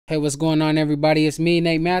Hey, what's going on, everybody? It's me,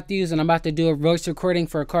 Nate Matthews, and I'm about to do a voice recording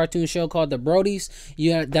for a cartoon show called the Brodies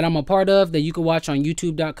that I'm a part of, that you can watch on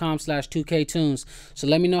youtube.com/2KToonz. So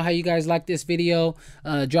let me know how you guys like this video.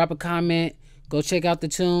 Drop a comment. Go check out the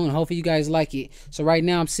tune, and hopefully you guys like it. So right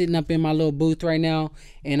now, I'm sitting up in my little booth right now,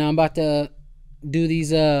 and I'm about to do these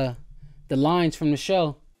the lines from the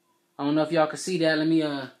show. I don't know if y'all can see that. Let me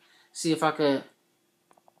see if I could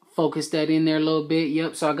focus that in there a little bit.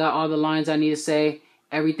 Yep, so I got all the lines I need to say.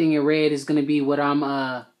 Everything in red is gonna be what I'm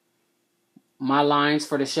my lines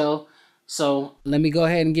for the show. So let me go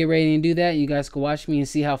ahead and get ready and do that. You guys can watch me and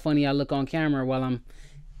see how funny I look on camera while I'm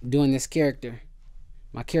doing this character.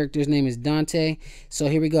 My character's name is Dante. So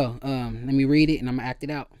here we go. Let me read it and I'm gonna act it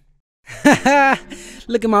out.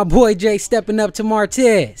 Look at my boy Jay stepping up to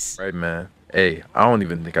Martez. Right, man. Hey, I don't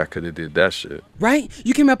even think I could have did that shit. Right?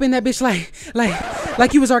 You came up in that bitch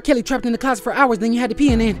like you was R. Kelly trapped in the closet for hours, then you had to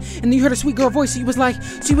pee in it, and then you heard a sweet girl voice. She was like,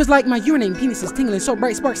 my urinating penis is tingling so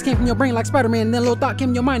bright, sparks came from your brain like Spider-Man, and then a little thought came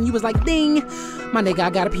in your mind, and you was like, ding, my nigga, I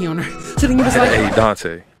gotta pee on her. So then you was like, hey,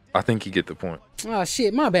 Dante, I think you get the point. Oh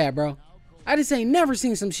shit, my bad, bro. I just ain't never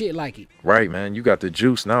seen some shit like it. Right, man, you got the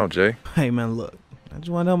juice now, Jay. Hey, man, look, I just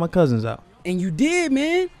want to help my cousins out. And you did,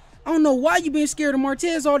 man. I don't know why you been scared of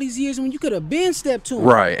Martez all these years when you could have been stepped to him.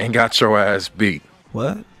 Right, and got your ass beat.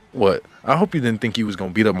 What? What? I hope you didn't think he was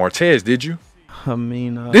gonna beat up Martez, did you? I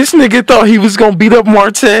mean, this nigga thought he was gonna beat up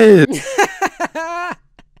Martez.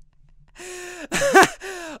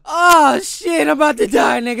 Oh shit, I'm about to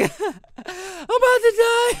die, nigga. I'm about to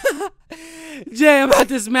die. Jay, I'm about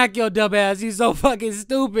to smack your dumb ass. He's so fucking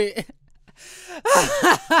stupid.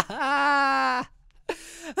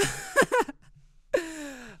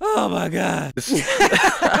 Oh my god.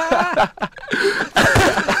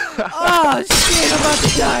 Oh shit, I'm about to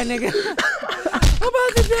die, nigga. I'm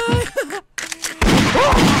about to die.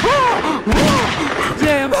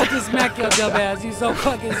 Jay, I'm about to smack your dumb ass. You so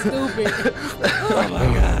fucking stupid. Oh my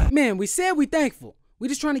god. Man, we said we thankful. We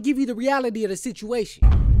just trying to give you the reality of the situation.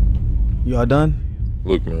 Y'all done?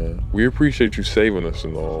 Look, man, we appreciate you saving us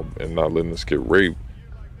and all and not letting us get raped,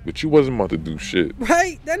 but you wasn't about to do shit.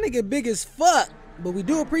 Right? That nigga big as fuck. But we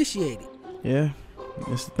do appreciate it. Yeah,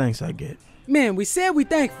 it's the thanks I get. Man, we said we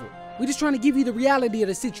thankful. We just trying to give you the reality of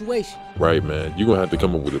the situation. Right, man. You're going to have to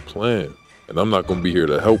come up with a plan. And I'm not going to be here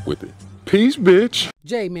to help with it. Peace, bitch.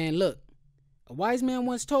 Jay, man, look. A wise man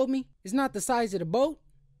once told me, it's not the size of the boat,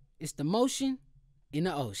 it's the motion in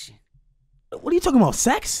the ocean. What are you talking about,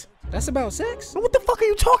 sex? That's about sex? What the fuck are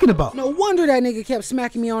you talking about? No wonder that nigga kept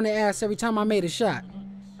smacking me on the ass every time I made a shot.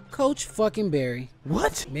 Coach fucking Barry.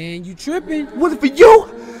 What? Man, you tripping. Was it for you?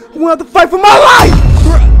 I wanted to fight for my life!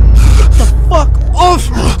 Get the fuck off!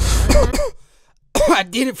 I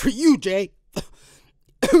did it for you, Jay.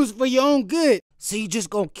 It was for your own good. So you just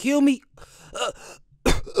gonna kill me?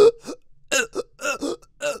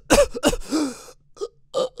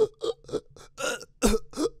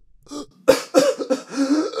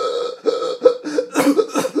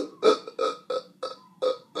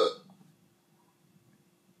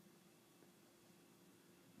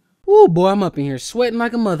 Ooh, boy, I'm up in here sweating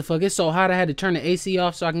like a motherfucker. It's so hot I had to turn the AC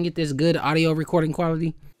off so I can get this good audio recording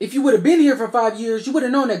quality. If you would have been here for 5 years, you would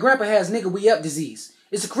have known that Grandpa has nigga we up disease.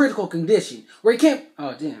 It's a critical condition where he can't...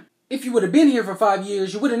 Oh, damn. If you would have been here for 5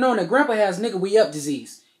 years, you would have known that Grandpa has nigga we up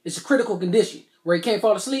disease. It's a critical condition where he can't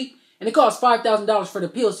fall asleep, and it costs $5,000 for the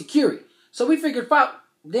pills to cure it. So we figured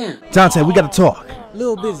Damn. Dante, we gotta talk. A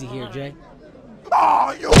little busy here, Jay.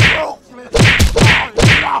 Oh, you broke me.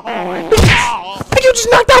 You just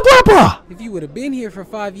knocked out Grandpa! If you would have been here for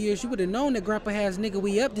 5 years, you would have known that Grandpa has nigga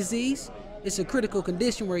we up disease. It's a critical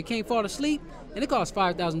condition where he can't fall asleep, and it costs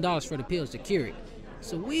 $5,000 for the pills to cure it.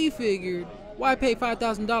 So we figured, why pay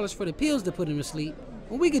 $5,000 for the pills to put him to sleep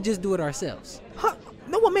when we could just do it ourselves? Huh?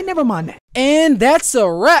 No, man, never mind that. And that's a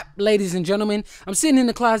wrap, ladies and gentlemen. I'm sitting in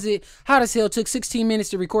the closet, hot as hell. Took 16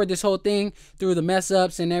 minutes to record this whole thing through the mess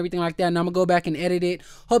ups and everything like that. And I'm gonna go back and edit it.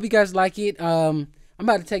 Hope you guys like it. I'm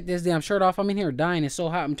about to take this damn shirt off. I'm in here dying. It's so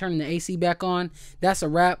hot. I'm turning the AC back on. That's a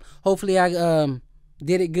wrap. Hopefully I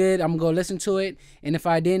did it good. I'm gonna go listen to it. And if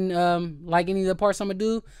I didn't like any of the parts I'm gonna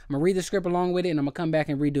do, I'm gonna read the script along with it and I'm gonna come back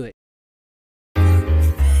and redo it.